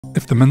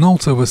If the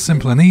Minolta was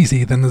simple and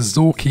easy, then the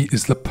Zorki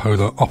is the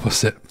polar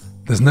opposite.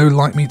 There's no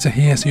light meter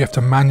here, so you have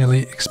to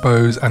manually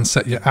expose and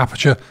set your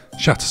aperture,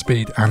 shutter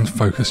speed and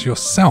focus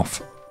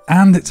yourself.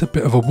 And it's a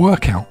bit of a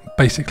workout,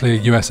 basically a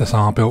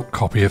USSR built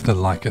copy of the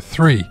Leica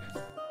 3.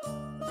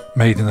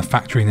 Made in a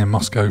factory near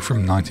Moscow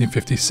from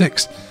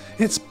 1956,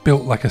 it's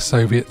built like a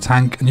Soviet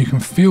tank and you can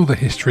feel the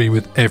history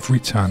with every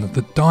turn of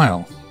the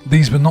dial.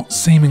 These were not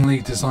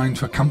seemingly designed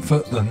for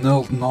comfort. The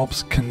knurled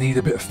knobs can need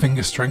a bit of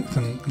finger strength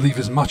and leave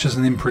as much as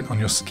an imprint on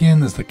your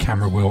skin as the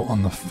camera will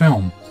on the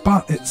film.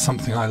 But it's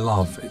something I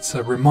love. It's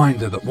a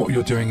reminder that what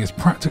you're doing is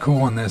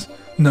practical and there's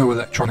no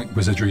electronic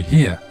wizardry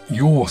here.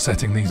 You're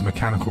setting these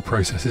mechanical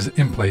processes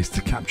in place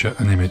to capture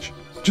an image,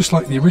 just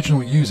like the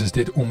original users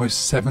did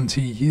almost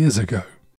 70 years ago.